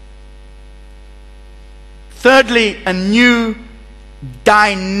 Thirdly, a new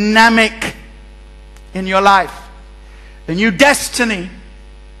dynamic in your life. A new destiny.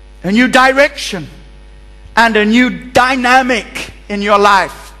 A new direction. And a new dynamic in your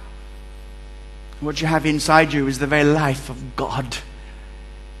life. What you have inside you is the very life of God.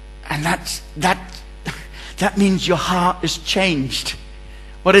 And that means your heart is changed.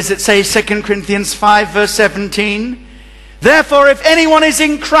 What does it say? 2 Corinthians 5 verse 17. Therefore, if anyone is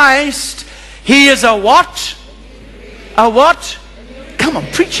in Christ, he is a what? A what? Come on,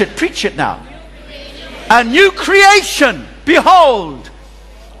 preach it now. A new creation. Behold,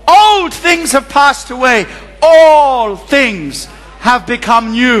 old things have passed away. all things have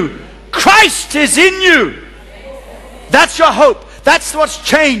become new. Christ is in you. That's your hope. That's what's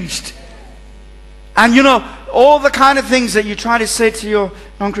changed. And you know, all the kind of things that you try to say to your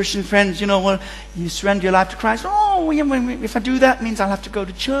non-Christian friends, you know, well, you surrender your life to Christ. Oh, if I do that, it means I'll have to go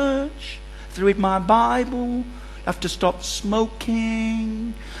to church, have to read my Bible, I'll have to stop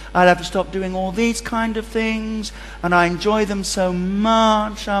smoking, I'll have to stop doing all these kind of things, and I enjoy them so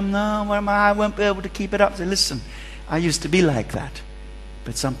much, I won't be able to keep it up. So listen, I used to be like that,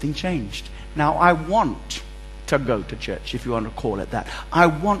 but something changed. Now I want to go to church, if you want to call it that. I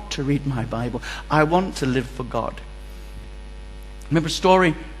want to read my Bible. I want to live for God. Remember a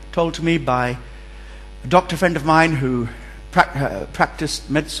story told to me by a doctor friend of mine who practiced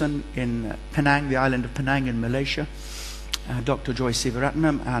medicine in Penang, the island of Penang in Malaysia, Dr. Joy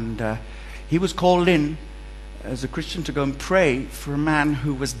Sivaratnam, and he was called in as a Christian to go and pray for a man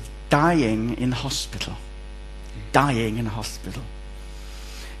who was dying in hospital. Dying in hospital.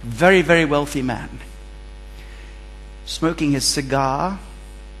 Very, very wealthy man. Smoking his cigar.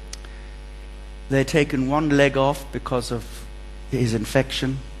 They'd taken one leg off because of his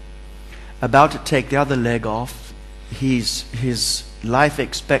infection. About to take the other leg off. His life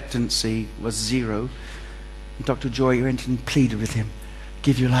expectancy was 0. Dr. Joy went and pleaded with him,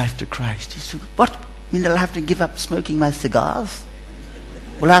 give your life to Christ. He said, what? You mean I'll have to give up smoking my cigars?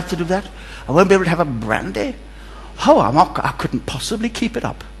 Will I have to do that? I won't be able to have a brandy? Oh, I couldn't possibly keep it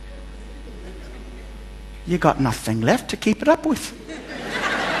up. You got nothing left to keep it up with.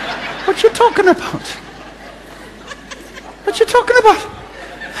 What you talking about? What you talking about?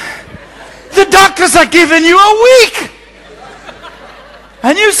 The doctors are giving you a week.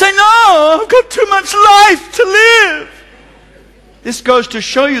 And you say, no, I've got too much life to live. This goes to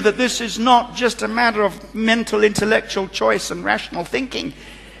show you that this is not just a matter of mental, intellectual choice and rational thinking.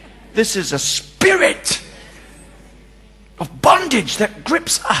 This is a spirit of bondage that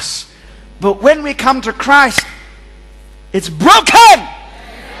grips us. But when we come to Christ, it's broken.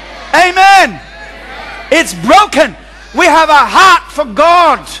 Amen. It's broken. We have a heart for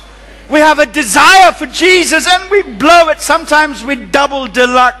God. We have a desire for Jesus, and we blow it. Sometimes we double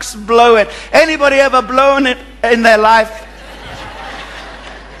deluxe blow it. Anybody ever blown it in their life?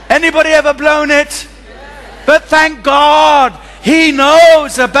 Anybody ever blown it? But thank God, He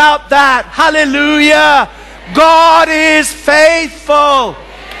knows about that. Hallelujah. God is faithful.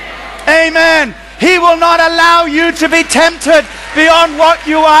 Amen. He will not allow you to be tempted beyond what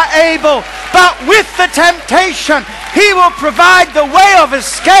you are able. But with the temptation, He will provide the way of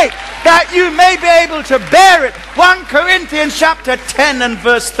escape that you may be able to bear it. 1 Corinthians chapter 10 and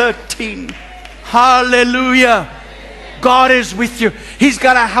verse 13. Hallelujah. God is with you. He's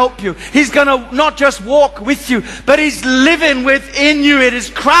going to help you. He's going to not just walk with you, but He's living within you. It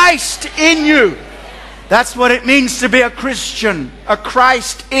is Christ in you. That's what it means to be a Christian, a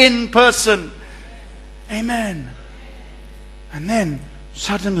Christ in person. Amen. And then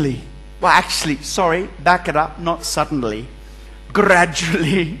suddenly, well actually, sorry, back it up, not suddenly,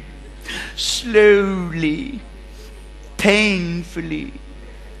 gradually, slowly, painfully,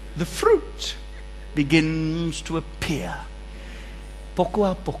 the fruit begins to appear. Poco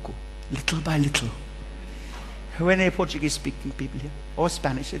a poco, little by little. Who are any Portuguese speaking people here? Or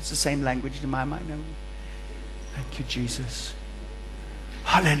Spanish? It's the same language in my mind. Thank you, Jesus.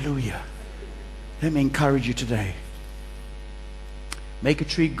 Hallelujah. Let me encourage you today. Make a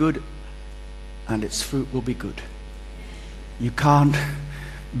tree good, and its fruit will be good. You can't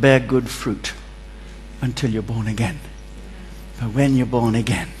bear good fruit until you're born again. But when you're born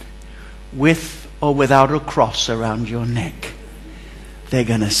again, with or without a cross around your neck, they're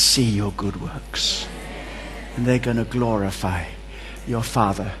going to see your good works. And they're going to glorify your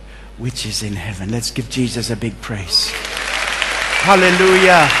Father which is in heaven. Let's give Jesus a big praise.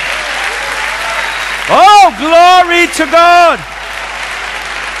 Hallelujah. Oh, glory to God.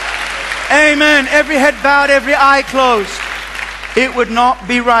 Amen. Every head bowed, every eye closed. It would not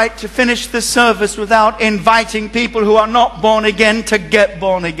be right to finish the service without inviting people who are not born again to get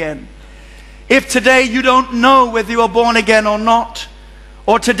born again. If today you don't know whether you are born again or not,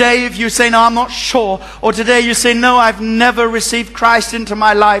 or today if you say, no, I'm not sure, or today you say, no, I've never received Christ into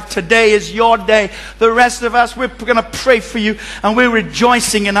my life, today is your day. The rest of us, we're going to pray for you, and we're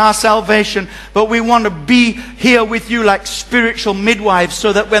rejoicing in our salvation, but we want to be here with you like spiritual midwives,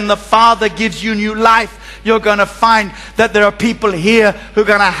 so that when the Father gives you new life, you're going to find that there are people here who are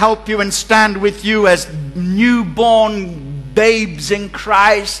going to help you and stand with you as newborn babes in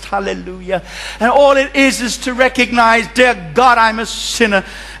Christ. Hallelujah. And all it is to recognize, dear God, I'm a sinner,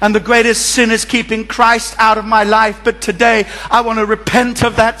 and the greatest sin is keeping Christ out of my life. But today I want to repent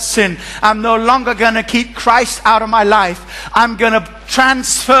of that sin. I'm no longer going to keep Christ out of my life. I'm going to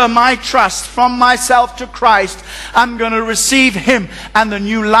transfer my trust from myself to Christ. I'm going to receive Him and the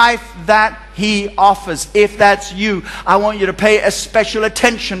new life that He offers. If that's you, I want you to pay a special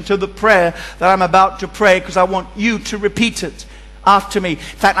attention to the prayer that I'm about to pray, because I want you to repeat it after me. In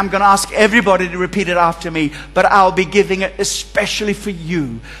fact, I'm going to ask everybody to repeat it after me, but I'll be giving it especially for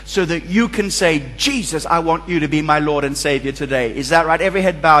you, so that you can say, Jesus, I want you to be my Lord and Savior today. Is that right? Every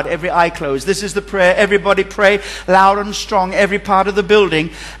head bowed, every eye closed. This is the prayer. Everybody pray loud and strong. Every part of the building,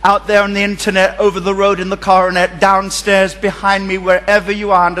 out there on the internet, over the road, in the coronet, downstairs, behind me, wherever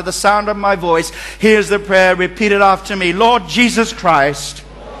you are, under the sound of my voice. Here's the prayer. Repeat it after me. Lord Jesus Christ,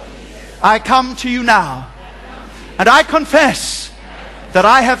 I come to you now, and I confess that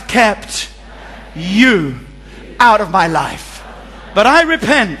I have kept you out of my life. But I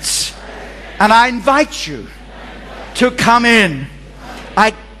repent, and I invite you to come in.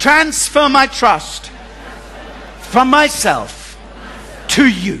 I transfer my trust from myself to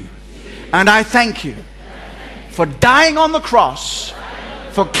you. And I thank you for dying on the cross,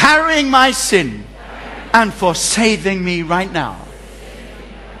 for carrying my sin, and for saving me right now.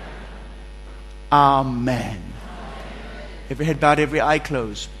 Amen. Every head bowed, every eye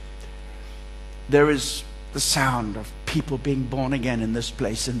closed. There is the sound of people being born again in this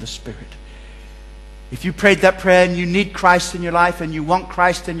place, in the Spirit. If you prayed that prayer and you need Christ in your life and you want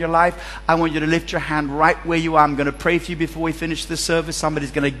Christ in your life, I want you to lift your hand right where you are. I'm going to pray for you before we finish this service.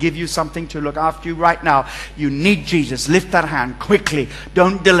 Somebody's going to give you something to look after you right now. You need Jesus. Lift that hand quickly.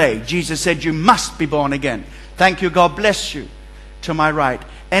 Don't delay. Jesus said you must be born again. Thank you. God bless you. To my right.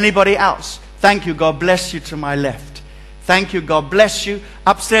 Anybody else? Thank you. God bless you. To my left. Thank you. God bless you.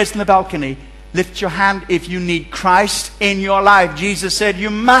 Upstairs in the balcony, lift your hand if you need Christ in your life. Jesus said you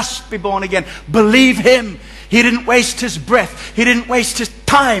must be born again. Believe Him. He didn't waste His breath. He didn't waste His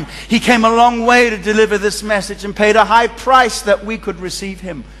time. He came a long way to deliver this message and paid a high price that we could receive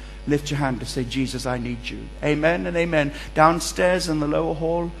Him. Lift your hand to say, Jesus, I need you. Amen and amen. Downstairs in the lower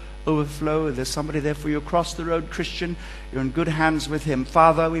hall, overflow. There's somebody there for you across the road. Christian, you're in good hands with Him.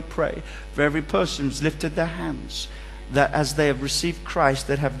 Father, we pray for every person who's lifted their hands, that as they have received Christ,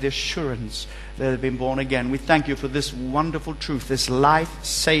 that have the assurance that they've been born again. We thank you for this wonderful truth, this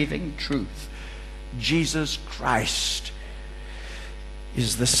life-saving truth. Jesus Christ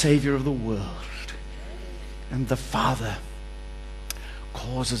is the Savior of the world, and the Father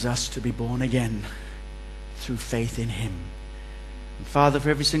causes us to be born again through faith in Him. And Father, for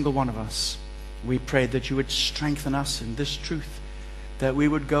every single one of us, we pray that you would strengthen us in this truth, that we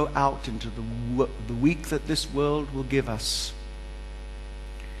would go out into the week that this world will give us,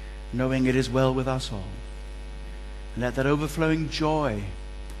 knowing it is well with us all. And let that overflowing joy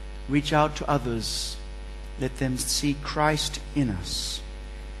reach out to others. Let them see Christ in us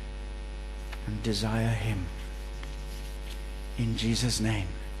and desire Him. In Jesus' name,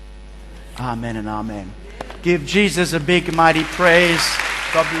 amen and amen. Give Jesus a big, mighty praise.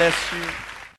 God bless you.